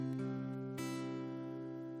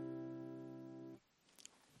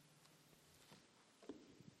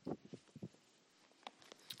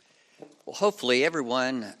Well, hopefully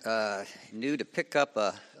everyone knew to pick up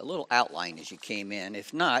a little outline as you came in.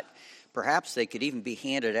 If not, perhaps they could even be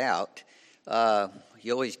handed out.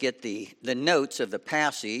 You always get the notes of the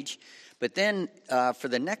passage. But then for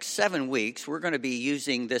the next 7 weeks, we're going to be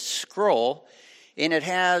using this scroll. And it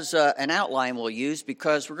has an outline we'll use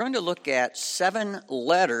because we're going to look at 7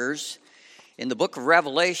 letters in the book of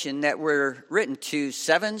Revelation that were written to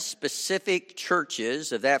 7 specific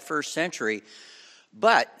churches of that first century.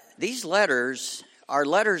 But these letters are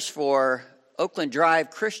letters for Oakland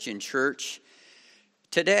Drive Christian Church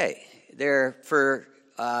today. They're for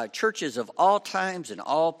churches of all times and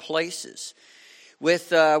all places. We're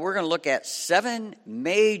going to look at 7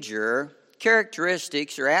 major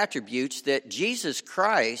characteristics or attributes that Jesus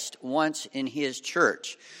Christ wants in his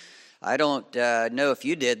church. I don't know if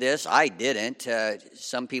you did this. I didn't.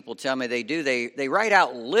 Some people tell me they do. They write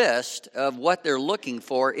out lists of what they're looking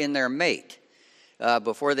for in their mate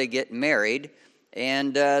before they get married,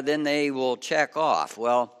 and then they will check off.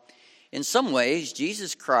 Well, in some ways,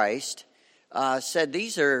 Jesus Christ said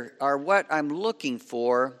these are what I'm looking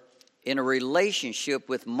for in a relationship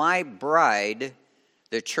with my bride,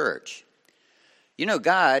 the church. You know,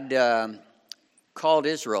 God called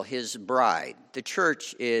Israel his bride. The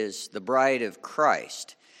church is the bride of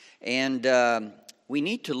Christ. And we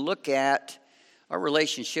need to look at our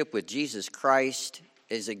relationship with Jesus Christ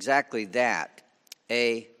as exactly that,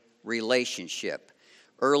 a relationship.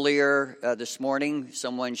 Earlier this morning,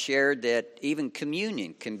 someone shared that even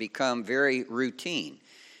communion can become very routine.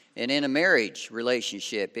 And in a marriage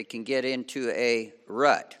relationship, it can get into a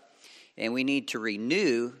rut. And we need to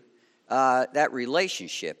renew that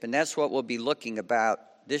relationship. And that's what we'll be looking about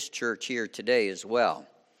this church here today as well.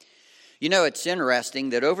 You know, it's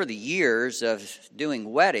interesting that over the years of doing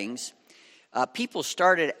weddings, people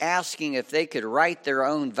started asking if they could write their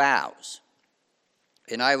own vows.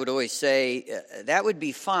 And I would always say, that would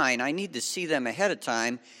be fine. I need to see them ahead of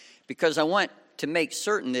time because I want to make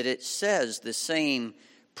certain that it says the same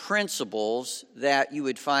principles that you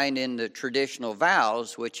would find in the traditional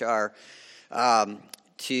vows, which are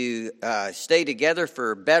to stay together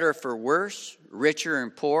for better, for worse, richer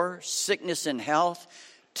and poor, sickness and health,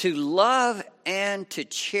 to love and to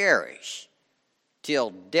cherish till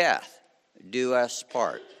death do us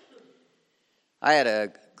part. I had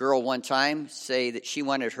a girl one time say that she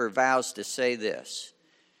wanted her vows to say this: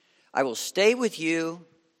 I will stay with you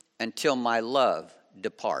until my love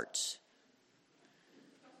departs.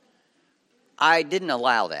 I didn't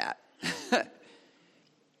allow that.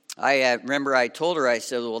 I remember I told her, I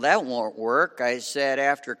said, well, that won't work. I said,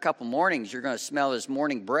 after a couple mornings, you're going to smell his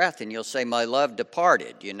morning breath and you'll say, my love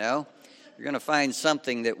departed, you know. You're going to find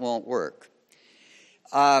something that won't work.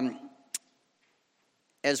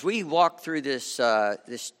 As we walk through this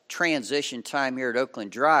transition time here at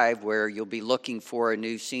Oakland Drive, where you'll be looking for a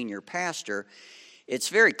new senior pastor, it's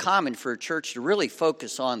very common for a church to really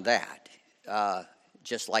focus on that,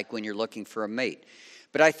 just like when you're looking for a mate.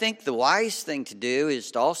 But I think the wise thing to do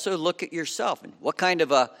is to also look at yourself and what kind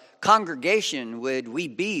of a congregation would we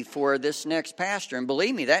be for this next pastor. And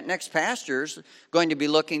believe me, that next pastor is going to be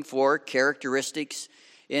looking for characteristics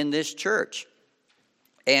in this church.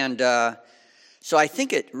 And so I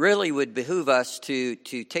think it really would behoove us to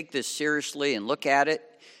take this seriously and look at it.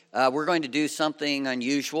 We're going to do something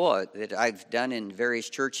unusual that I've done in various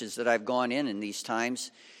churches that I've gone in these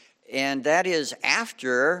times. And that is,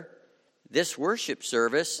 after this worship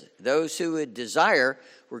service, those who would desire,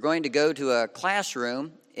 we're going to go to a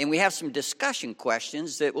classroom, and we have some discussion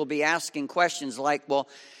questions that we'll be asking questions like, well,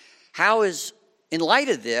 in light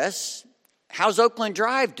of this, how's Oakland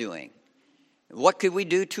Drive doing? What could we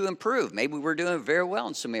do to improve? Maybe we're doing very well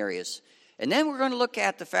in some areas. And then we're going to look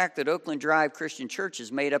at the fact that Oakland Drive Christian Church is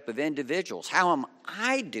made up of individuals. How am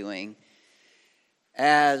I doing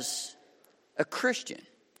as a Christian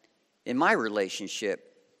in my relationship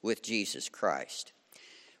with Jesus Christ?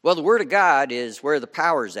 Well, the Word of God is where the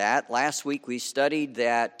power's at. Last week we studied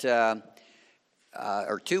that,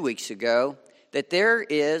 or 2 weeks ago, that there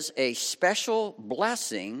is a special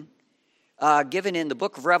blessing given in the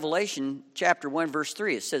book of Revelation, chapter 1, verse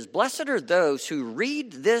 3. It says, blessed are those who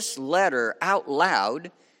read this letter out loud,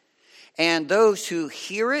 and those who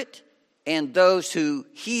hear it, and those who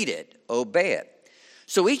heed it, obey it.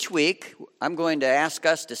 So each week, I'm going to ask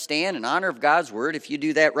us to stand in honor of God's word, if you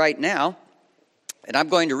do that right now. And I'm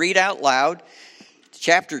going to read out loud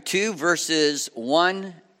chapter 2, verses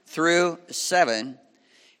 1 through 7.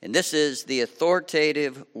 And this is the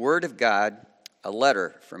authoritative word of God, a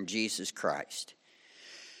letter from Jesus Christ.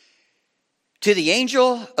 To the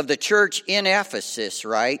angel of the church in Ephesus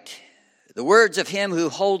write, the words of him who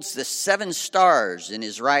holds the 7 stars in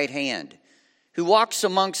his right hand, who walks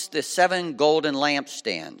amongst the 7 golden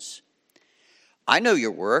lampstands. I know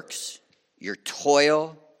your works, your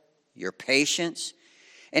toil, your patience,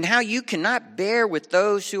 and how you cannot bear with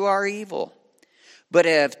those who are evil, but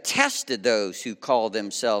have tested those who call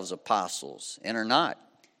themselves apostles and are not,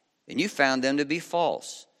 and you found them to be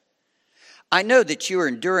false. I know that you are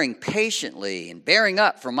enduring patiently and bearing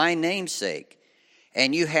up for my name's sake,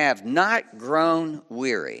 and you have not grown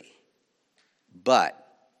weary. But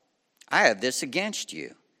I have this against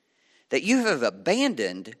you, that you have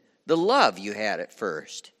abandoned the love you had at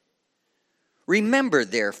first. Remember,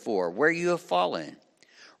 therefore, where you have fallen.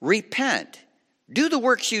 Repent. Do the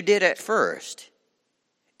works you did at first.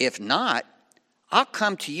 If not, I'll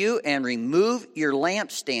come to you and remove your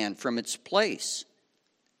lampstand from its place,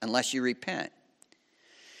 unless you repent.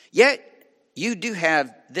 Yet you do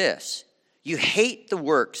have this. You hate the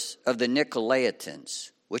works of the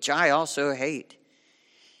Nicolaitans, which I also hate.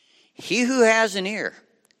 He who has an ear,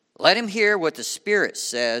 let him hear what the Spirit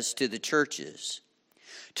says to the churches.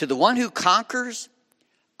 To the one who conquers,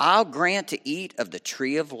 I'll grant to eat of the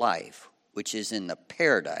tree of life, which is in the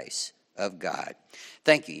paradise of God.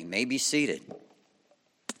 Thank you. You may be seated.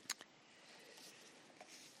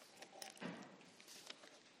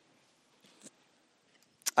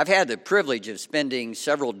 I've had the privilege of spending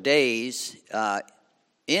several days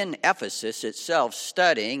in Ephesus itself,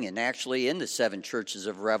 studying, and actually in the 7 churches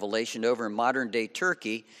of Revelation over in modern-day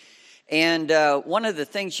Turkey. And one of the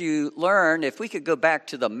things you learn, if we could go back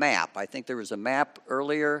to the map, I think there was a map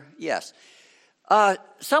earlier. Yes.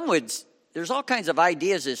 There's all kinds of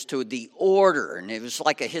ideas as to the order, and it was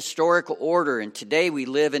like a historical order, and today we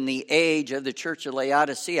live in the age of the Church of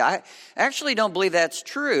Laodicea. I actually don't believe that's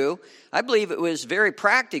true. I believe it was very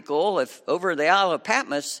practical. If over the Isle of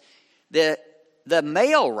Patmos, the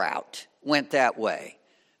mail route went that way.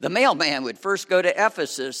 The mailman would first go to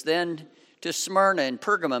Ephesus, then to Smyrna and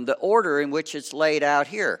Pergamum, the order in which it's laid out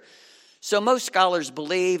here. So most scholars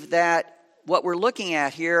believe that what we're looking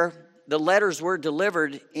at here, the letters were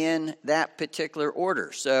delivered in that particular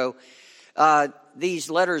order. So these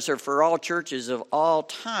letters are for all churches of all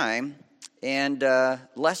time and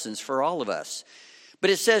lessons for all of us. But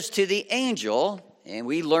it says to the angel, and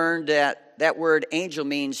we learned that word angel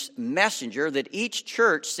means messenger, that each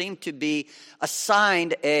church seemed to be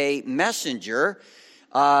assigned a messenger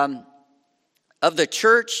of the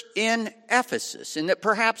church in Ephesus, and that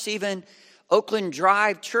perhaps even Oakland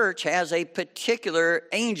Drive Church has a particular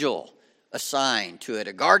angel assigned to it,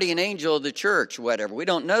 a guardian angel of the church, whatever. We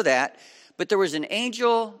don't know that, but there was an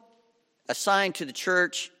angel assigned to the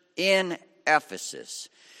church in Ephesus.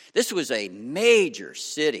 This was a major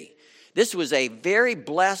city. This was a very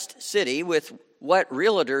blessed city with what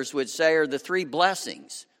realtors would say are the 3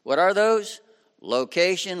 blessings. What are those?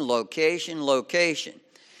 Location, location, location.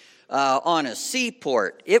 On a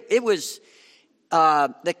seaport. It was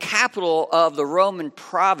the capital of the Roman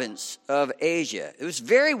province of Asia. It was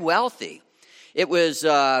very wealthy. It was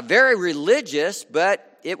very religious,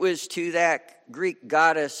 but it was to that Greek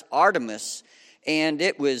goddess Artemis, and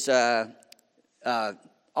it was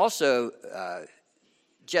also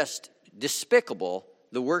just despicable,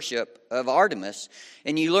 the worship of Artemis.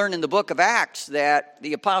 And you learn in the book of Acts that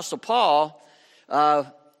the Apostle Paul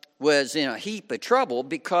was in a heap of trouble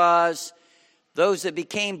because those that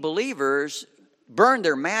became believers burned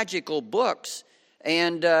their magical books,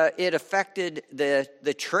 and it affected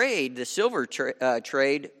the trade, the silver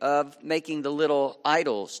trade of making the little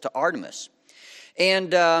idols to Artemis.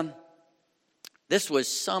 And this was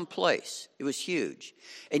some place. It was huge.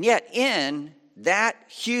 And yet in that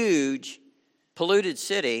huge polluted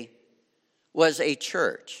city was a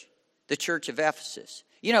church, the church of Ephesus.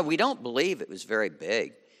 You know, we don't believe it was very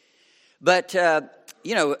big. But,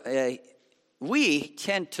 we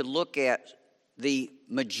tend to look at the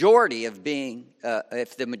majority of being,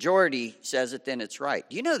 if the majority says it, then it's right.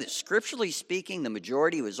 Do you know that scripturally speaking, the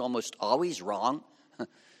majority was almost always wrong?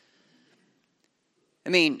 I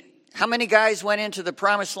mean, how many guys went into the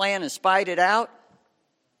promised land and spied it out?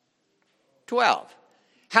 12.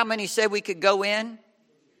 How many said we could go in?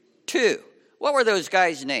 2. What were those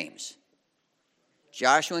guys' names?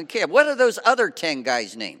 Joshua and Caleb. What are those other 10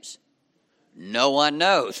 guys' names? No one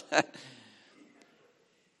knows.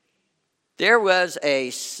 There was a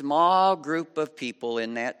small group of people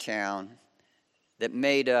in that town that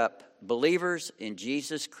made up believers in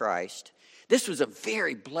Jesus Christ. This was a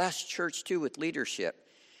very blessed church, too, with leadership.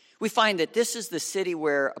 We find that this is the city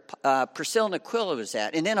where Priscilla and Aquila was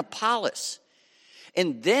at, and then Apollos.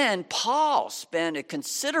 And then Paul spent a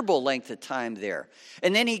considerable length of time there.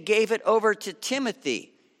 And then he gave it over to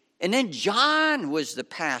Timothy. And then John was the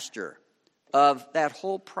pastor of that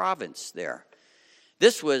whole province there.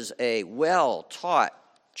 This was a well-taught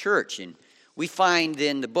church, and we find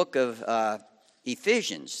in the book of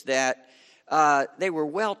Ephesians that they were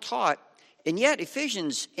well-taught, and yet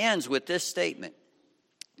Ephesians ends with this statement,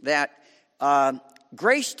 that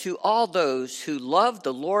grace to all those who love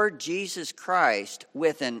the Lord Jesus Christ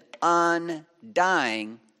with an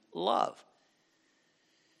undying love.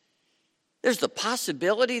 There's the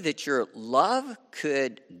possibility that your love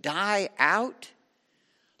could die out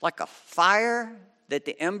like a fire, that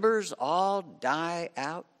the embers all die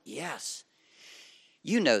out. Yes.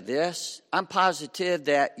 You know this. I'm positive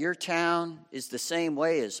that your town is the same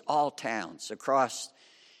way as all towns across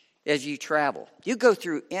as you travel. You go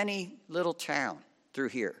through any little town through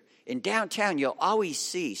here. In downtown, you'll always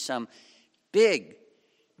see some big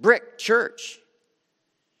brick church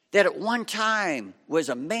that at one time was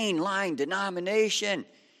a mainline denomination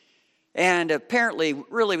and apparently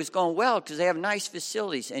really was going well because they have nice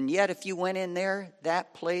facilities. And yet if you went in there,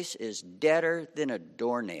 that place is deader than a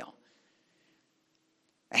doornail.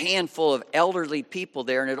 A handful of elderly people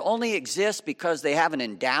there, and it only exists because they have an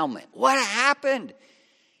endowment. What happened?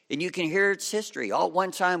 And you can hear its history. All at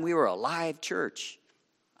one time we were a live church.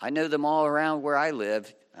 I know them all around where I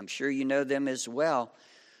live. I'm sure you know them as well.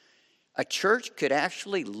 A church could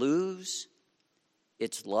actually lose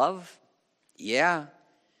its love? Yeah.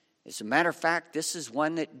 As a matter of fact, this is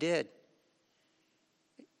one that did.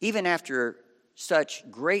 Even after such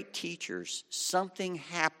great teachers, something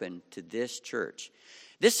happened to this church.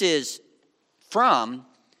 This is from,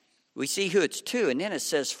 we see who it's to, and then it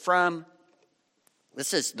says from,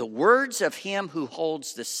 this is the words of him who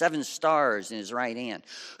holds the 7 stars in his right hand,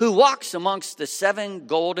 who walks amongst the 7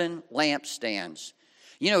 golden lampstands.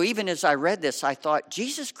 You know, even as I read this, I thought,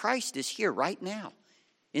 Jesus Christ is here right now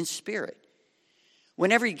in spirit.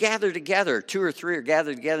 Whenever you gather together, 2 or 3 are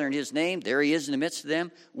gathered together in his name, there he is in the midst of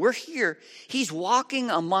them. We're here. He's walking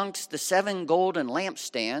amongst the 7 golden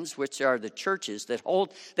lampstands, which are the churches that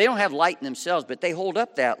hold, they don't have light in themselves, but they hold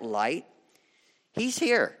up that light. He's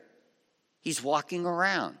here. He's walking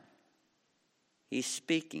around. He's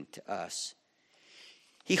speaking to us.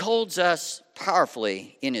 He holds us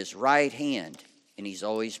powerfully in his right hand, and he's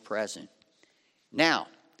always present. Now,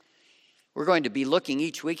 we're going to be looking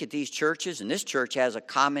each week at these churches, and this church has a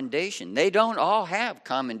commendation. They don't all have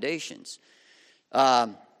commendations,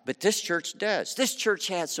 but this church does. This church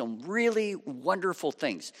has some really wonderful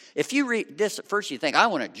things. If you read this at first, you think, I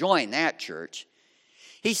want to join that church.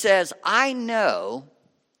 He says, I know,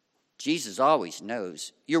 Jesus always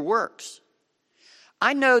knows, your works.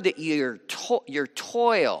 I know that your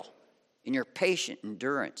toil and your patient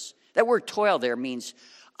endurance. That word toil there means,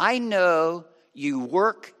 I know you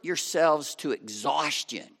work yourselves to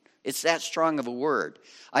exhaustion. It's that strong of a word.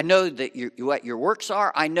 I know that what your works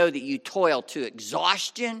are. I know that you toil to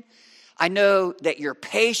exhaustion. I know that you're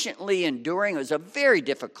patiently enduring. It was a very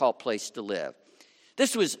difficult place to live.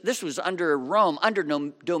 This was under Rome, under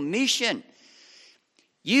Domitian.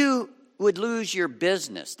 You would lose your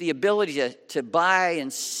business, the ability to buy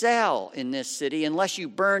and sell in this city unless you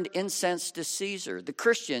burned incense to Caesar. The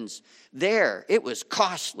Christians there, it was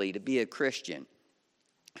costly to be a Christian.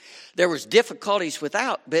 There was difficulties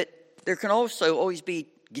without, but there can also always be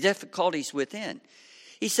difficulties within.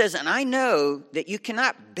 He says, and I know that you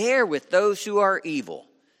cannot bear with those who are evil.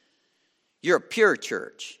 You're a pure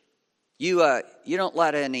church. You don't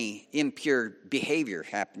let any impure behavior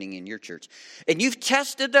happening in your church. And you've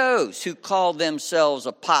tested those who call themselves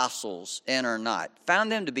apostles and are not.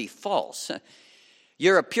 Found them to be false.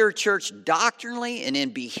 You're a pure church doctrinally and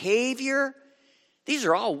in behavior. These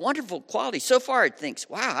are all wonderful qualities. So far it thinks,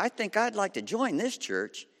 wow, I think I'd like to join this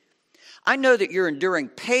church. I know that you're enduring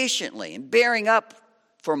patiently and bearing up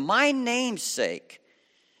for my name's sake.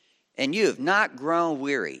 And you have not grown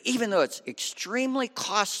weary, even though it's extremely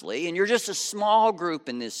costly and you're just a small group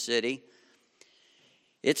in this city.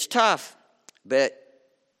 It's tough, but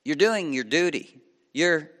you're doing your duty.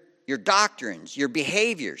 Your doctrines, your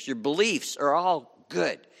behaviors, your beliefs are all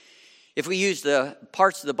good. If we use the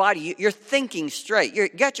parts of the body, you're thinking straight. You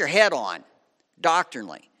got your head on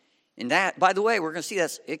doctrinally. And that, by the way, we're going to see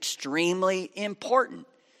that's extremely important.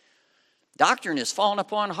 Doctrine has fallen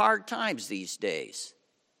upon hard times these days.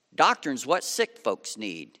 Doctrine's what sick folks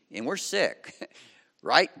need, and we're sick,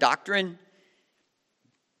 right? Doctrine,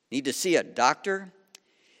 need to see a doctor.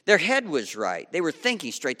 Their head was right. They were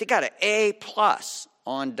thinking straight. They got an A+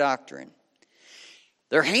 on doctrine.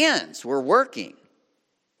 Their hands were working.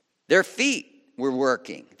 Their feet were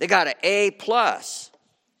working. They got an A+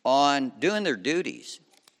 on doing their duties,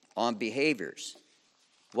 on behaviors.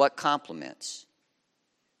 What compliments.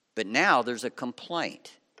 But now there's a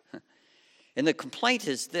complaint. And the complaint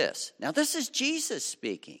is this. Now, this is Jesus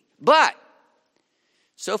speaking. But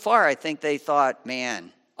so far, I think they thought,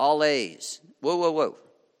 man, all A's. Whoa, whoa, whoa.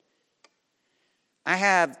 I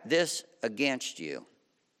have this against you.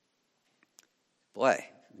 Boy,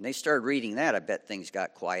 when they started reading that, I bet things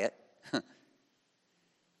got quiet.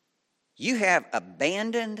 You have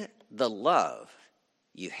abandoned the love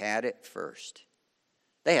you had at first.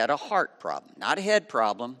 They had a heart problem, not a head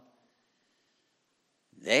problem.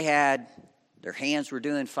 Their hands were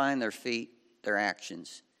doing fine, their feet, their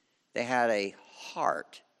actions. They had a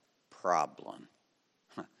heart problem.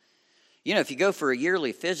 You know, if you go for a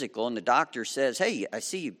yearly physical and the doctor says, hey, I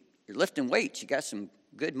see you're lifting weights, you got some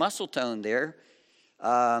good muscle tone there.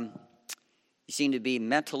 You seem to be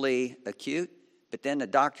mentally acute. But then the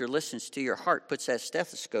doctor listens to your heart, puts that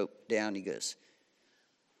stethoscope down, he goes,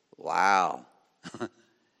 wow.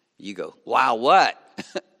 You go, wow, what?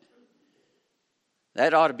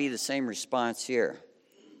 That ought to be the same response here.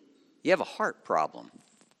 You have a heart problem.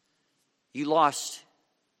 You lost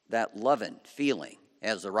that loving feeling,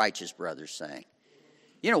 as the Righteous Brothers sang.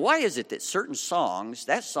 You know, why is it that certain songs,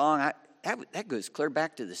 that song, that goes clear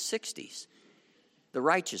back to the 60s, the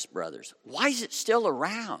Righteous Brothers. Why is it still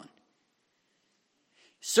around?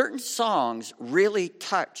 Certain songs really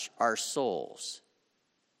touch our souls.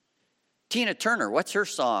 Tina Turner, what's her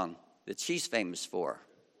song that she's famous for?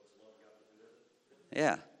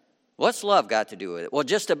 Yeah. What's love got to do with it? Well,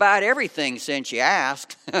 just about everything since you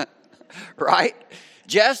asked, right?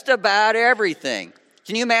 Just about everything.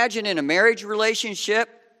 Can you imagine in a marriage relationship?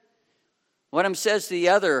 One of them says to the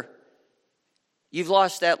other, you've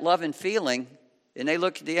lost that love and feeling. And they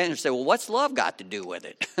look at the end and say, well, what's love got to do with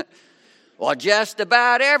it? Well, just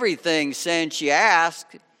about everything since you ask.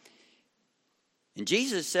 And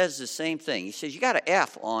Jesus says the same thing. He says, you got an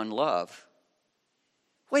F on love.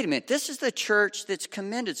 Wait a minute, this is the church that's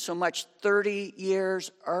commended so much 30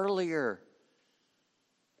 years earlier.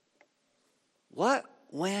 What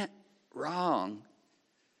went wrong?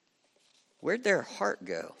 Where'd their heart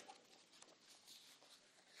go?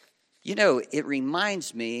 You know, it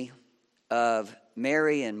reminds me of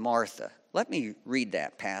Mary and Martha. Let me read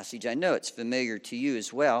that passage. I know it's familiar to you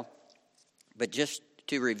as well, but just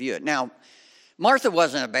to review it. Now, Martha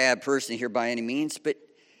wasn't a bad person here by any means, but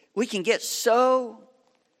we can get so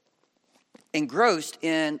engrossed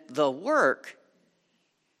in the work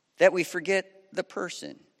that we forget the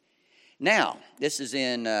person. Now, this is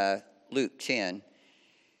in Luke 10.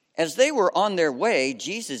 As they were on their way,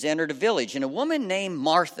 Jesus entered a village, and a woman named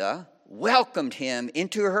Martha welcomed him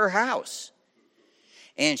into her house.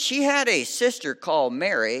 And she had a sister called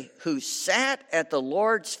Mary who sat at the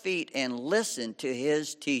Lord's feet and listened to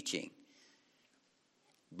his teaching.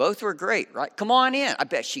 Both were great, right? Come on in. I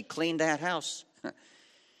bet she cleaned that house.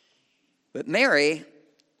 But Mary,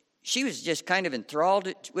 she was just kind of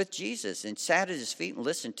enthralled with Jesus and sat at his feet and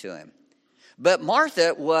listened to him. But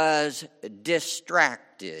Martha was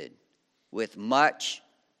distracted with much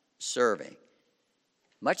serving.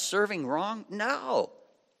 Much serving wrong? No.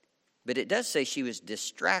 But it does say she was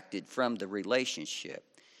distracted from the relationship.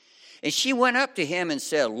 And she went up to him and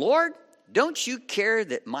said, Lord, don't you care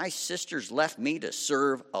that my sister's left me to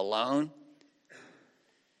serve alone?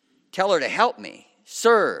 Tell her to help me.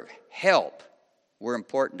 Serve, help were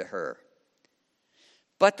important to her.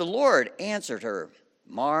 But the Lord answered her,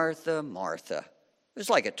 Martha, Martha. It was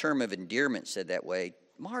like a term of endearment said that way.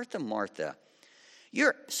 Martha, Martha,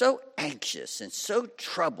 you're so anxious and so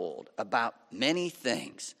troubled about many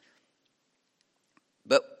things.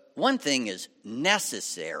 But one thing is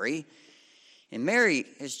necessary, and Mary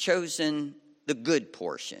has chosen the good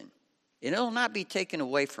portion, and it'll not be taken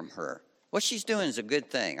away from her. What she's doing is a good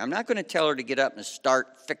thing. I'm not going to tell her to get up and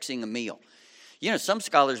start fixing a meal. You know, some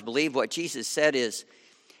scholars believe what Jesus said is,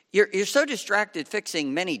 you're so distracted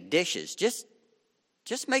fixing many dishes, just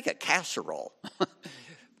make a casserole.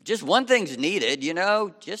 Just one thing's needed, you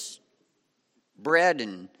know, just bread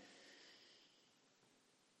and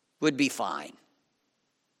would be fine.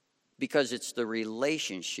 Because it's the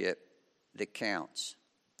relationship that counts.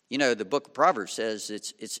 You know, the book of Proverbs says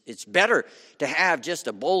it's better to have just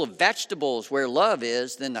a bowl of vegetables where love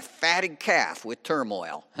is than a fatted calf with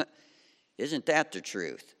turmoil. Isn't that the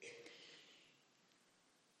truth?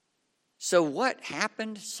 So what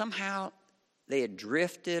happened? Somehow they had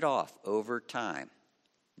drifted off over time.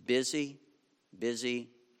 Busy, busy,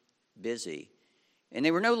 busy. And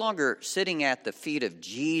they were no longer sitting at the feet of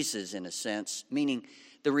Jesus in a sense, meaning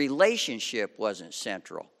the relationship wasn't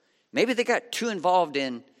central. Maybe they got too involved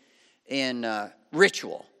in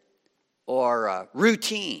ritual or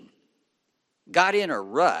routine, got in a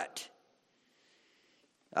rut.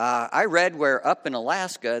 I read where up in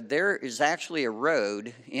Alaska, there is actually a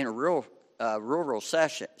road in a rural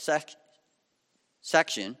section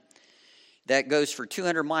that goes for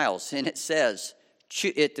 200 miles. And it says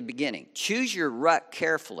at the beginning, choose your rut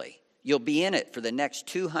carefully. You'll be in it for the next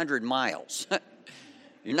 200 miles.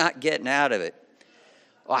 You're not getting out of it.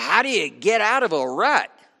 Well, how do you get out of a rut?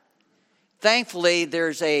 Thankfully,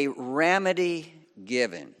 there's a remedy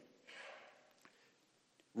given.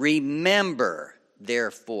 Remember,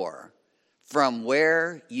 therefore, from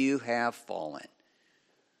where you have fallen.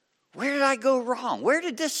 Where did I go wrong? Where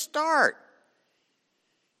did this start?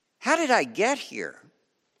 How did I get here?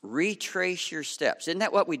 Retrace your steps. Isn't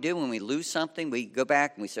that what we do when we lose something? We go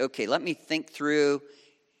back and we say, okay, let me think through,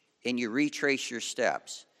 and you retrace your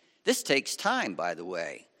steps. This takes time, by the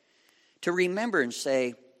way, to remember and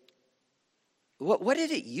say, what did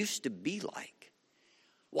it used to be like?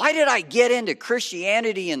 Why did I get into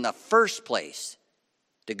Christianity in the first place?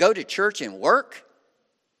 To go to church and work?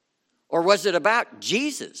 Or was it about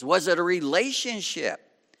Jesus? Was it a relationship?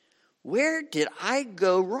 Where did I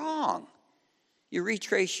go wrong? You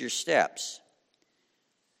retrace your steps.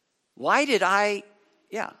 Why did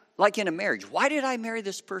like in a marriage, why did I marry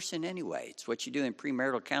this person anyway? It's what you do in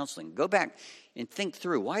premarital counseling. Go back and think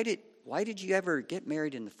through. Why did you ever get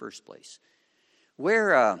married in the first place?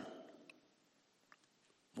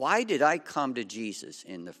 Why did I come to Jesus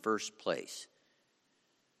in the first place?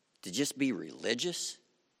 To just be religious?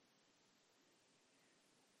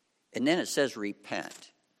 And then it says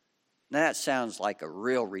repent. Now that sounds like a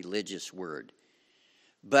real religious word.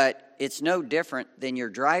 But it's no different than you're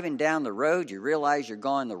driving down the road, you realize you're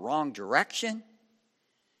going the wrong direction,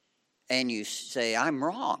 and you say, I'm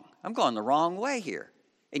wrong. I'm going the wrong way here.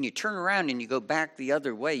 And you turn around and you go back the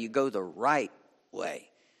other way. You go the right way.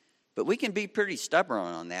 But we can be pretty stubborn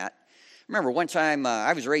on that. Remember one time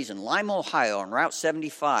I was raised in Lima, Ohio on Route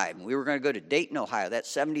 75. And we were going to go to Dayton, Ohio. That's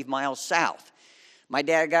 70 miles south. My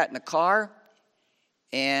dad got in the car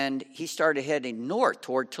and he started heading north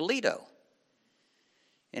toward Toledo.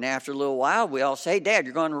 And after a little while, we all say, hey, Dad,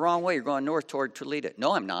 you're going the wrong way. You're going north toward Toledo.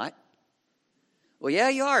 No, I'm not. Well, yeah,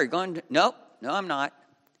 you are. You're going no, I'm not.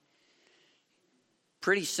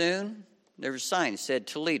 Pretty soon, there was a sign that said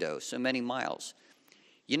Toledo, so many miles.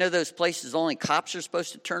 You know those places only cops are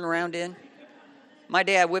supposed to turn around in? My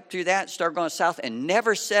dad whipped through that, started going south, and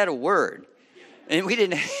never said a word. And we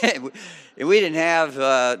didn't have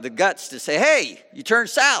the guts to say, hey, you turned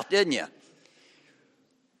south, didn't you?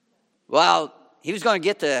 Well, he was going to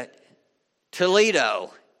get to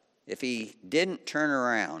Toledo if he didn't turn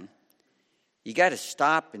around. You got to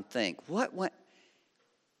stop and think, how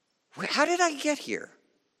did I get here?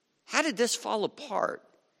 How did this fall apart?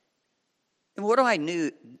 And what do I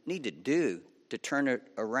need to do to turn it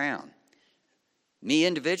around? Me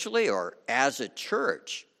individually or as a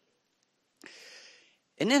church?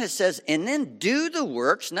 And then it says, and then do the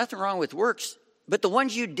works, nothing wrong with works, but the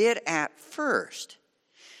ones you did at first.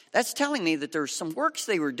 That's telling me that there's some works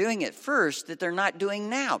they were doing at first that they're not doing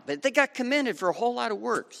now. But they got commended for a whole lot of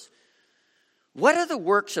works. What are the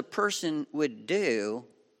works a person would do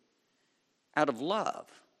out of love?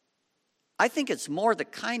 I think it's more the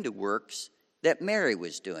kind of works that Mary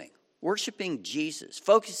was doing. Worshiping Jesus,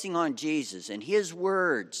 focusing on Jesus and his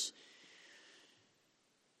words.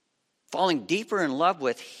 Falling deeper in love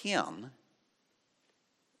with him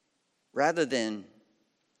rather than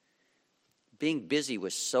being busy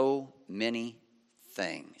with so many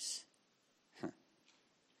things.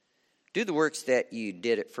 Do the works that you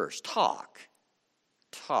did at first. Talk.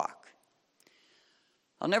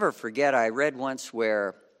 I'll never forget, I read once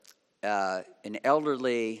where an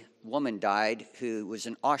elderly woman died who was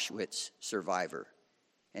an Auschwitz survivor.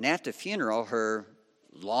 And at the funeral, her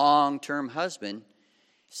long-term husband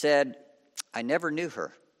said, I never knew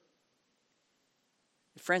her.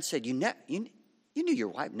 The friend said, you knew your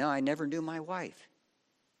wife? No, I never knew my wife.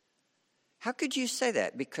 How could you say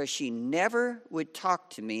that? Because she never would talk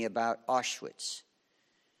to me about Auschwitz,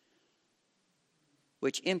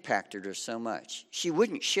 which impacted her so much. She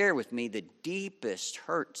wouldn't share with me the deepest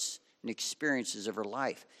hurts and experiences of her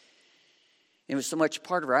life. It was so much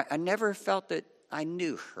part of her. I never felt that I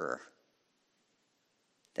knew her.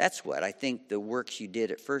 That's what I think the works you did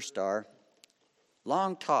at first are.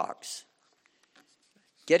 Long talks.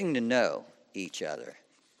 Getting to know each other.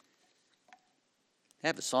 They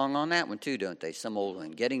have a song on that one too, don't they? Some old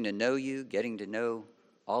one. Getting to know you, getting to know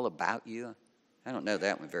all about you. I don't know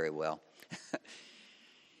that one very well.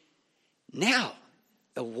 Now,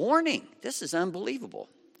 a warning. This is unbelievable.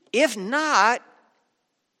 If not,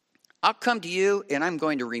 I'll come to you and I'm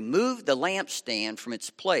going to remove the lampstand from its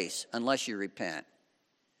place unless you repent.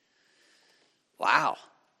 Wow.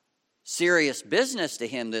 serious business to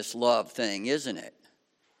him, this love thing, isn't it?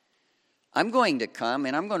 I'm going to come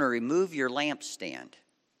and I'm going to remove your lampstand.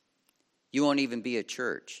 You won't even be a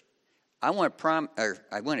church. I want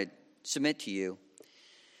to submit to you,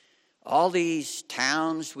 all these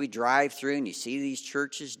towns we drive through, and you see these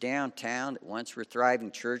churches downtown that once were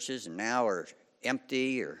thriving churches and now are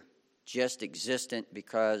empty or just existent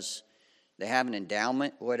because they have an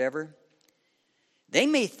endowment, whatever. They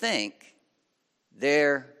may think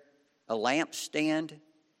they're a lampstand,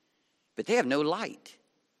 but they have no light.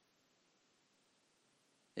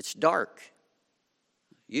 It's dark,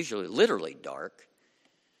 usually literally dark,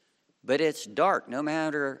 but it's dark no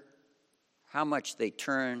matter how much they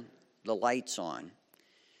turn the lights on.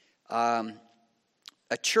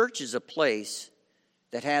 A church is a place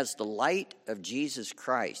that has the light of Jesus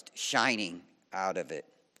Christ shining out of it.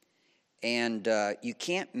 And you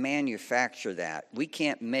can't manufacture that. We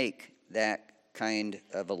can't make that kind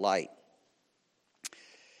of a light.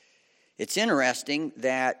 It's interesting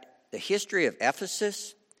that the history of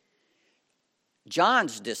Ephesus,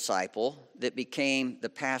 John's disciple that became the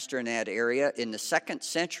pastor in that area in the 2nd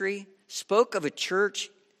century spoke of a church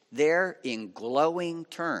there in glowing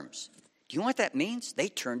terms. Do you know what that means? They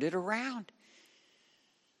turned it around.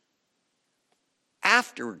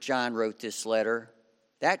 After John wrote this letter,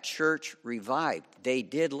 that church revived. They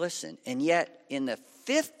did listen. And yet, in the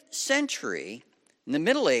 5th century, in the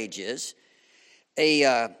Middle Ages,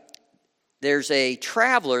 there's a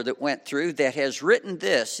traveler that went through that has written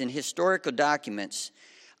this in historical documents.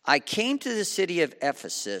 I came to the city of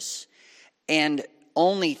Ephesus, and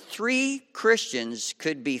only 3 Christians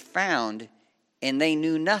could be found, and they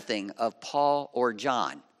knew nothing of Paul or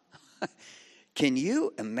John. Can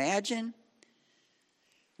you imagine?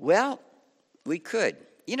 Well, we could.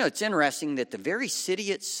 You know, it's interesting that the very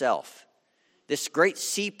city itself, this great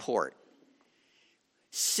seaport,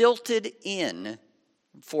 silted in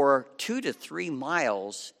for 2 to 3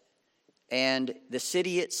 miles, and the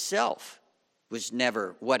city itself was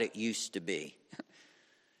never what it used to be.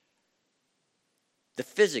 The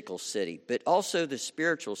physical city, but also the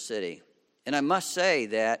spiritual city. And I must say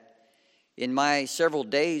that in my several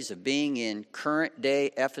days of being in current day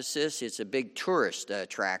Ephesus, it's a big tourist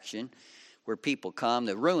attraction where people come.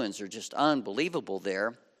 The ruins are just unbelievable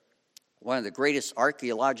there. One of the greatest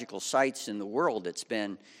archaeological sites in the world that's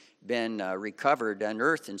been recovered,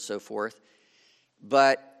 unearthed, and so forth.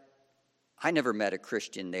 But I never met a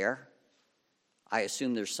Christian there. I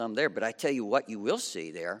assume there's some there, but I tell you what you will see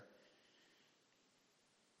there.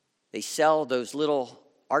 They sell those little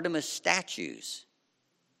Artemis statues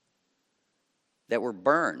that were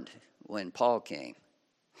burned when Paul came.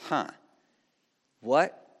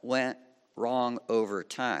 What went wrong over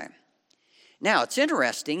time? Now, it's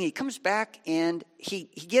interesting. He comes back and he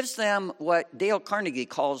gives them what Dale Carnegie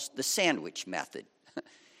calls the sandwich method.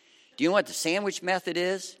 Do you know what the sandwich method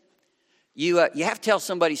is? You have to tell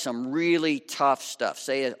somebody some really tough stuff,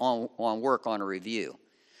 say it on work on a review.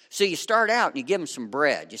 So you start out and you give them some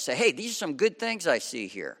bread. You say, hey, these are some good things I see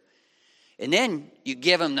here. And then you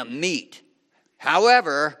give them the meat.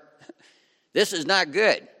 However, this is not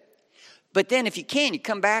good. But then if you can, you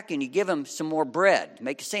come back and you give them some more bread,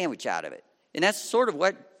 make a sandwich out of it. And that's sort of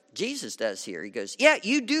what Jesus does here. He goes, yeah,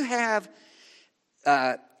 you do have,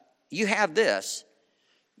 you have this.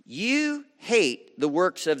 You hate the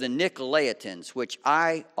works of the Nicolaitans, which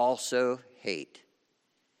I also hate.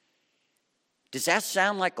 Does that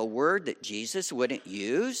sound like a word that Jesus wouldn't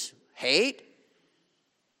use? Hate?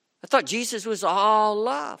 I thought Jesus was all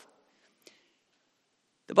love.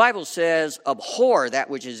 The Bible says, abhor that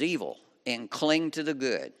which is evil and cling to the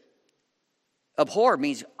good. Abhor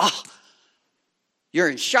means, you're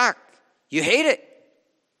in shock. You hate it.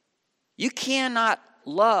 You cannot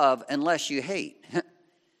love unless you hate.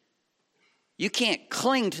 You can't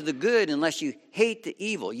cling to the good unless you hate the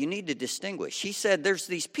evil. You need to distinguish. He said there's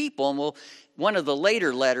these people, and one of the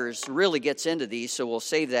later letters really gets into these, so we'll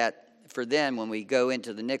save that for then when we go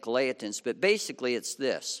into the Nicolaitans. But basically it's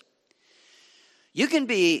this. You can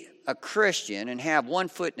be a Christian and have one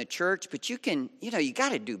foot in the church, but you can, you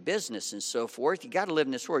got to do business and so forth. You got to live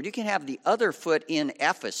in this world. You can have the other foot in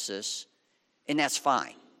Ephesus, and that's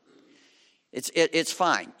fine. It's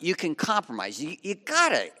fine. You can compromise. You got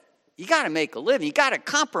to make a living. You got to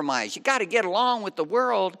compromise. You got to get along with the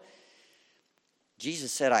world.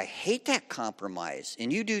 Jesus said, I hate that compromise,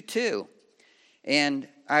 and you do too. And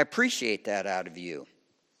I appreciate that out of you.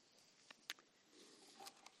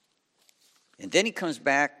 And then he comes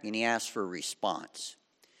back and he asks for a response.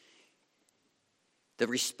 The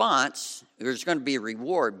response, there's going to be a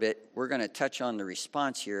reward, but we're going to touch on the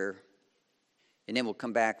response here, and then we'll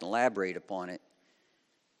come back and elaborate upon it.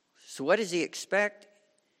 So what does he expect?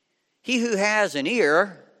 He who has an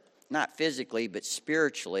ear, not physically but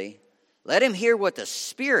spiritually, let him hear what the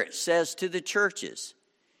Spirit says to the churches.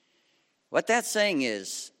 What that's saying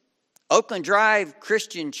is, Oakland Drive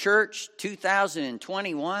Christian Church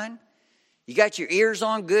 2021, you got your ears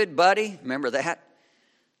on good, buddy? Remember that?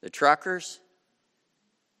 The truckers?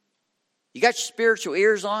 You got your spiritual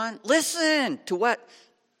ears on? Listen to what?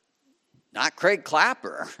 Not Craig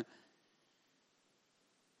Clapper.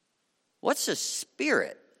 What's the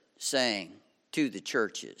Spirit saying to the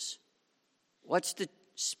churches? What's the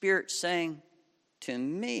Spirit saying to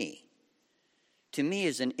me? To me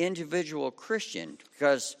as an individual Christian,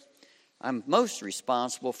 because I'm most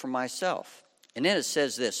responsible for myself. And then it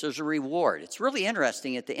says this, there's a reward. It's really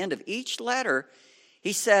interesting. At the end of each letter,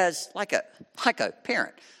 he says, like a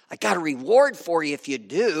parent, I got a reward for you if you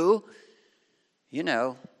do. You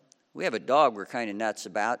know, we have a dog we're kind of nuts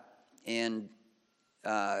about, and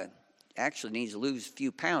actually needs to lose a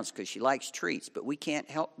few pounds because she likes treats, but we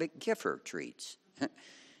can't help but give her treats.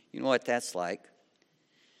 You know what that's like.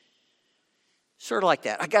 Sort of like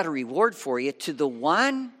that. I got a reward for you. To the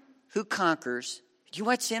one who conquers. Do you know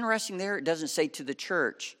what's interesting there? It doesn't say to the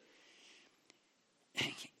church.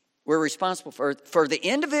 We're responsible for the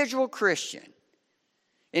individual Christian.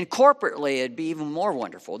 And corporately, it'd be even more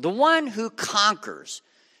wonderful. The one who conquers.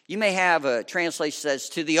 You may have a translation that says,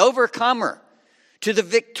 to the overcomer, to the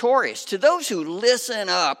victorious, to those who listen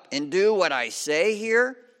up and do what I say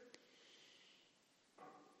here.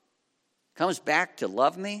 Comes back to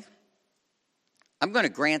love me. I'm going to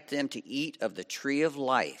grant them to eat of the tree of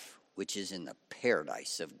life, which is in the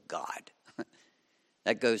paradise of God.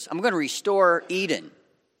 That goes, I'm going to restore Eden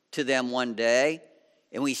to them one day.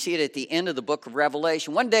 And we see it at the end of the book of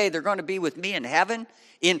Revelation. One day they're going to be with me in heaven,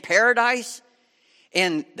 in paradise.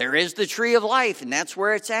 And there is the tree of life, and that's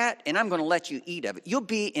where it's at. And I'm going to let you eat of it. You'll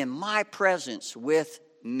be in my presence with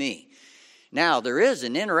me. Now, there is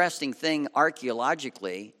an interesting thing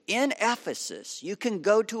archaeologically. In Ephesus, you can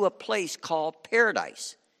go to a place called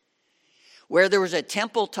Paradise, where there was a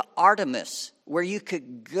temple to Artemis, where you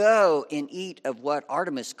could go and eat of what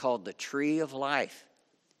Artemis called the tree of life.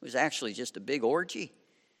 It was actually just a big orgy,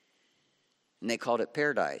 and they called it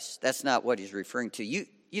Paradise. That's not what he's referring to. You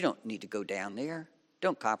don't need to go down there.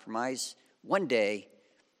 Don't compromise. One day,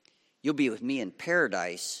 you'll be with me in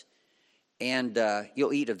paradise, and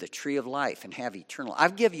you'll eat of the tree of life and have eternal. I'll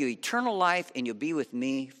give you eternal life, and you'll be with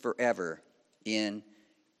me forever in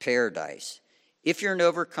paradise. If you're an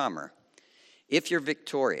overcomer, if you're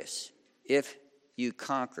victorious, if you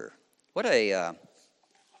conquer. What a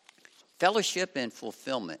fellowship and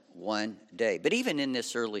fulfillment one day. But even in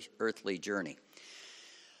this earthly journey,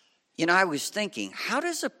 you know, I was thinking, how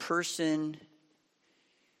does a person...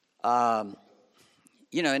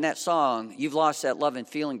 you know, in that song, You've Lost That Love and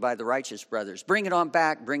Feeling by the Righteous Brothers. Bring it on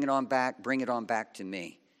back, bring it on back, bring it on back to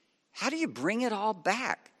me. How do you bring it all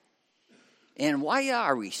back? And why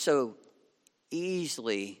are we so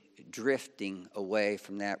easily drifting away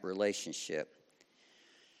from that relationship?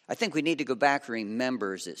 I think we need to go back and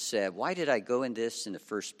remember, as it said, why did I go in this in the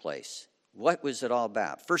first place? What was it all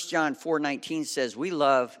about? 1 John 4:19 says, we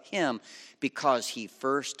love him because he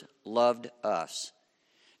first loved us.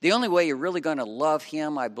 The only way you're really going to love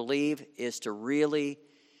him, I believe, is to really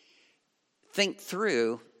think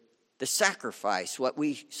through the sacrifice, what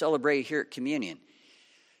we celebrate here at communion.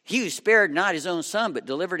 He who spared not his own son, but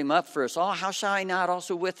delivered him up for us all, how shall I not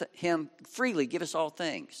also with him freely give us all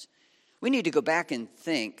things? We need to go back and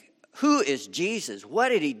think, who is Jesus? What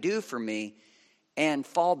did he do for me? And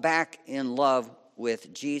fall back in love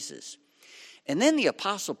with Jesus. And then the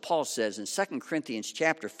Apostle Paul says in 2 Corinthians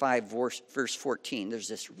chapter 5, verse 14, there's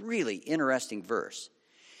this really interesting verse.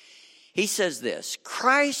 He says this,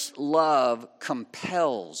 Christ's love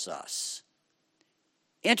compels us.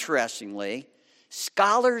 Interestingly,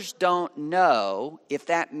 scholars don't know if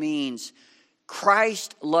that means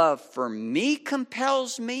Christ's love for me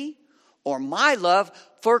compels me or my love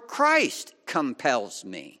for Christ compels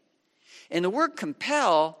me. And the word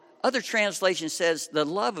compel, other translation says the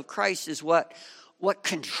love of Christ is what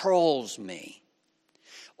controls me.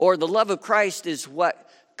 Or the love of Christ is what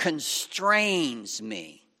constrains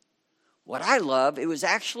me. What I love, it was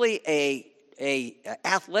actually a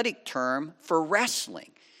athletic term for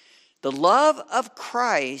wrestling. The love of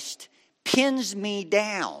Christ pins me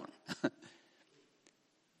down,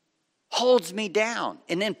 holds me down,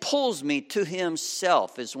 and then pulls me to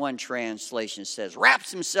himself, as one translation says,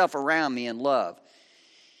 wraps himself around me in love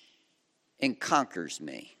and conquers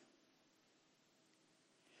me.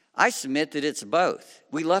 I submit that it's both.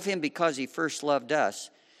 We love him because he first loved us.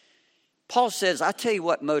 Paul says, I tell you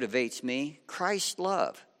what motivates me, Christ's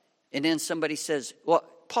love. And then somebody says, well,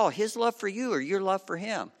 Paul, his love for you or your love for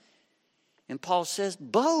him? And Paul says,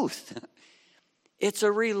 both. It's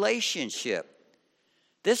a relationship.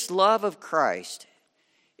 This love of Christ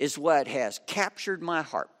is what has captured my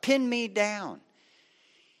heart, pinned me down,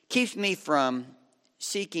 keeps me from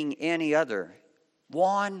seeking any other,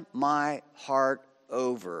 won my heart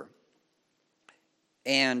over.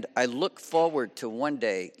 And I look forward to one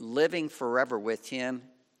day living forever with him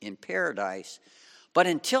in paradise. But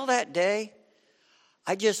until that day,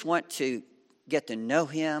 I just want to get to know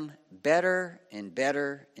him better and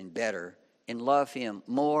better and better and love him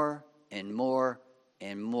more and more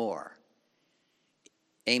and more.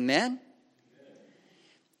 Amen?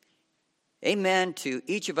 Amen to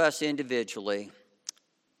each of us individually.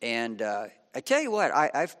 And I tell you what,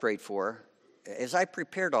 I've prayed for. As I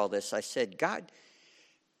prepared all this, I said, God,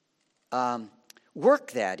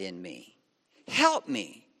 work that in me. Help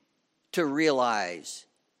me to realize,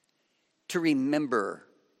 to remember,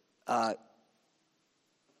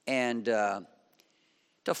 and to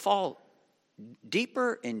fall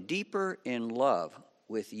deeper and deeper in love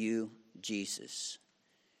with you, Jesus.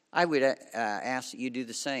 I would ask that you do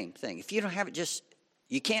the same thing. If you don't have it,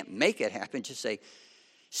 you can't make it happen. Just say,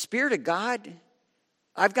 Spirit of God,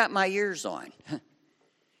 I've got my ears on.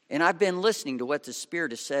 And I've been listening to what the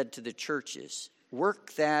Spirit has said to the churches.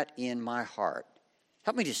 Work that in my heart.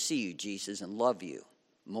 Help me to see you, Jesus, and love you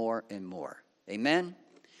more and more. Amen?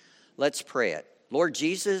 Let's pray it. Lord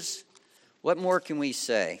Jesus, what more can we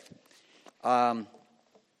say? Our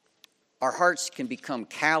hearts can become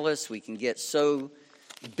callous. We can get so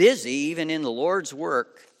busy, even in the Lord's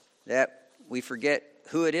work, that we forget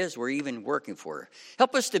who it is we're even working for.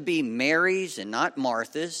 Help us to be Marys and not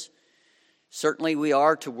Marthas. Certainly we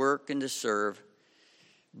are to work and to serve.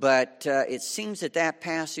 But it seems that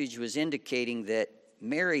passage was indicating that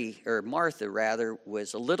Martha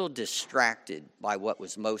was a little distracted by what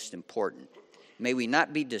was most important. May we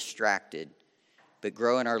not be distracted, but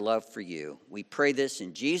grow in our love for you. We pray this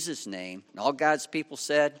in Jesus' name. And all God's people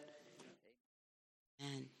said,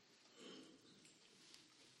 Amen.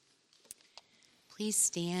 Please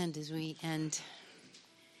stand as we end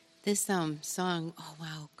this song. Oh,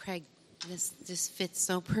 wow, Craig, this fits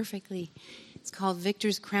so perfectly. It's called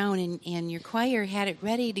Victor's Crown, and your choir had it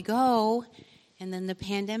ready to go, and then the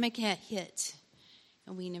pandemic had hit,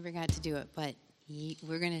 and we never got to do it, but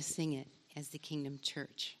we're going to sing it as the Kingdom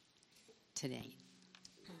Church today.